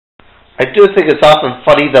I do think it's often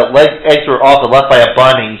funny that eggs were often left by a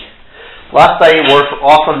bunny. Last night were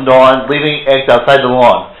often dawn, leaving eggs outside the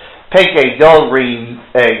lawn. Pink eggs, yellow green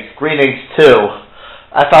eggs too.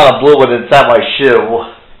 I found a blue one inside my shoe.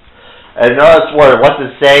 And notice what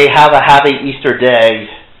to say, have a happy Easter day.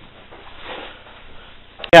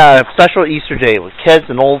 Yeah, a special Easter day with kids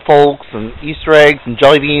and old folks and Easter eggs and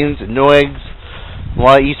jelly beans and new eggs. A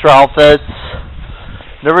lot of Easter outfits.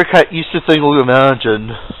 Never kind of Easter thing we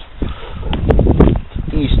imagine.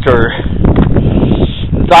 Easter.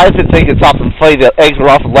 I often think it's often funny that eggs were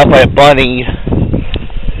often left by a bunny.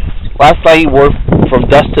 Last night were from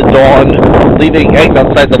dusk to dawn, leaving eggs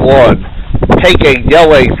outside the lawn. Pink eggs,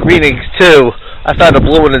 yellow eggs, green eggs too. I found a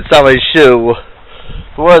blue one inside my shoe.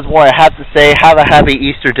 For what is more, I have to say, have a happy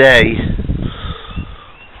Easter day.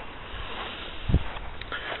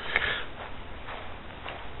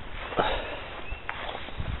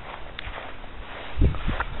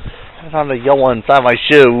 I found a yellow one inside my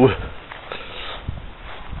shoe.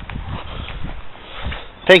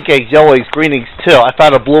 Pink eggs, yellow eggs, green eggs too. I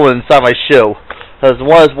found a blue one inside my shoe. As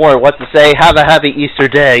what is more, what to say, have a happy Easter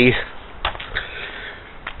day.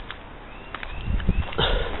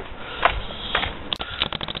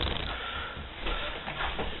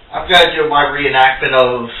 I'm going to do my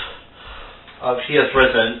reenactment of He Has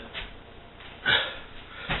Risen.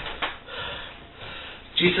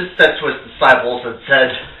 Jesus said to his disciples and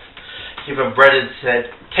said, gave him bread and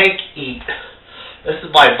said, "Take, eat. This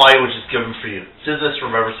is my body which is given for you. Do this in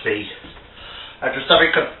remembrance of me." After supper,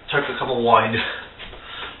 he took a cup of wine.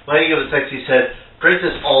 When he gave the thanks, he said, "Drink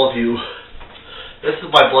this, all of you. This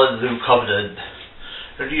is my blood of the new covenant.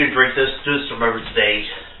 After you drink this, do this in remembrance of me."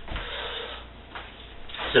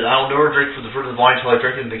 He said, "I will never drink from the fruit of the vine until I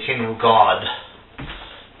drink it in the kingdom of God."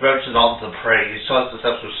 He went to the altar and prayed. He saw his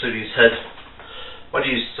disciples were sleeping. He said, "Why do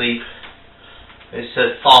you sleep?" And he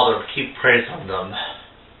said, "Father, keep praise on them."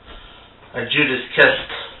 And Judas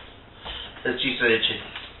kissed. As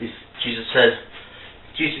Jesus said,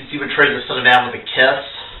 "Jesus, you betrayed the Son of Man with a kiss."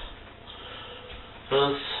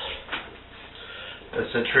 The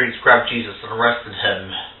centurions grabbed Jesus and arrested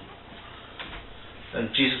him.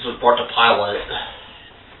 And Jesus was brought to Pilate.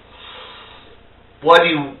 "Why do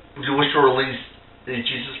you wish to release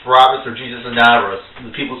Jesus Barabbas or Jesus of Nazareth?" And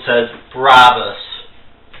the people said, "Barabbas."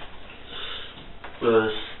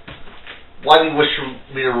 "Why do you wish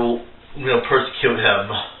me to persecute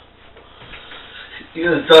him? He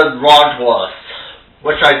has done wrong to us.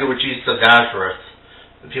 What should I do with Jesus of Nazareth?"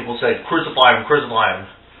 The people said, "Crucify him, crucify him."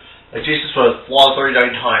 And Jesus was flogged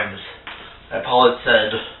 39 times. And Pilate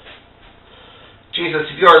said, "Jesus,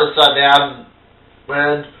 if you are the Son of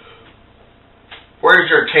Man, where is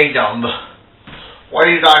your kingdom? Why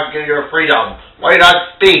do you not give your freedom? Why do you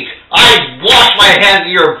not speak? I wash my hands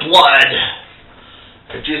in your blood."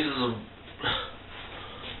 And Jesus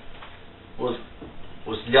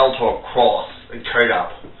was nailed to a cross and carried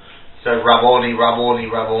up. He said, "Rabboni, Rabboni,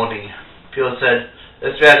 Rabboni." People said,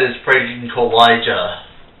 "This man is praying to Elijah."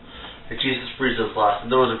 And Jesus breathed his last,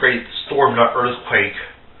 and there was a great storm and an earthquake.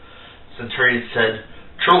 The centurion said,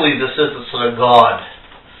 "Truly this is the Son of God."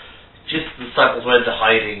 Jesus' disciples went into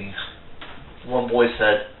hiding. One boy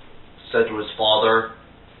said to his father,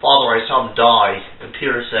 "Father, I saw him die." And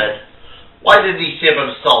Peter said, "Why didn't he save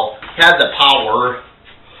himself? He had the power."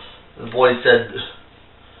 The boy said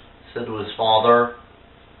to his father,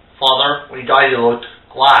 "Father, when he died, he looked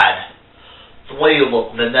glad. The way you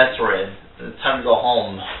look, the nets are in, and it's time to go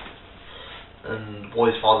home." And the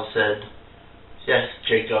boy's father said, "Yes,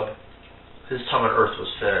 Jacob, his time on earth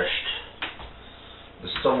was finished." The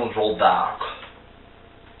stone was rolled back.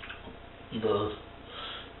 The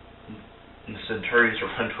centurions were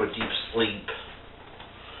put into a deep sleep.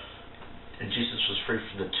 And Jesus was free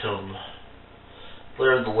from the tomb.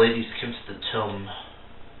 Later, the ladies came to the tomb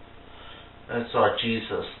and saw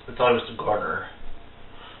Jesus. They thought he was the gardener.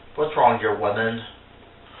 "What's wrong here, women?"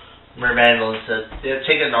 Mary Magdalene said, "They have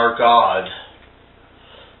taken our God."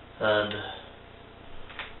 And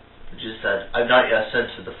Jesus said, "I have not yet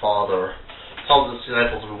ascended to the Father. Tell the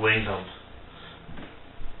disciples to wait them."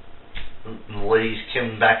 And the ladies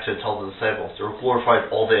came back to tell the disciples. They were glorified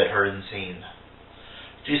all they had heard and seen.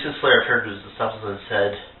 Jesus later turned to his disciples and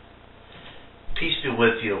said, "Peace be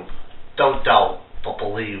with you. Don't doubt, but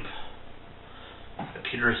believe." And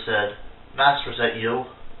Peter said, "Master, is that you?"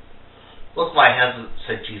 "Look at my hands,"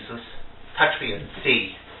 said Jesus. "Touch me and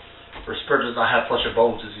see. For spirit does not have flesh and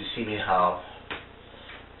bones as you see me have."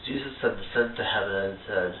 Jesus said, "Descend to heaven," and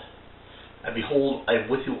said, "And behold, I am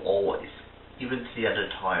with you always, even to the end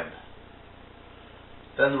of time."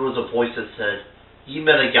 Then there was a voice that said, "Ye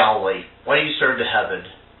men of Galilee, why do you turn to heaven?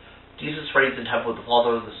 Jesus reigns in heaven with the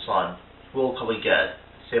Father and the Son. will come again,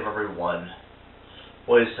 save everyone.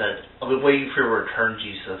 Boy said, I've been waiting for your return,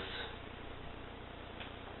 Jesus.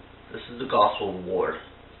 This is the gospel of the Lord.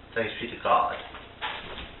 Thanks be to God.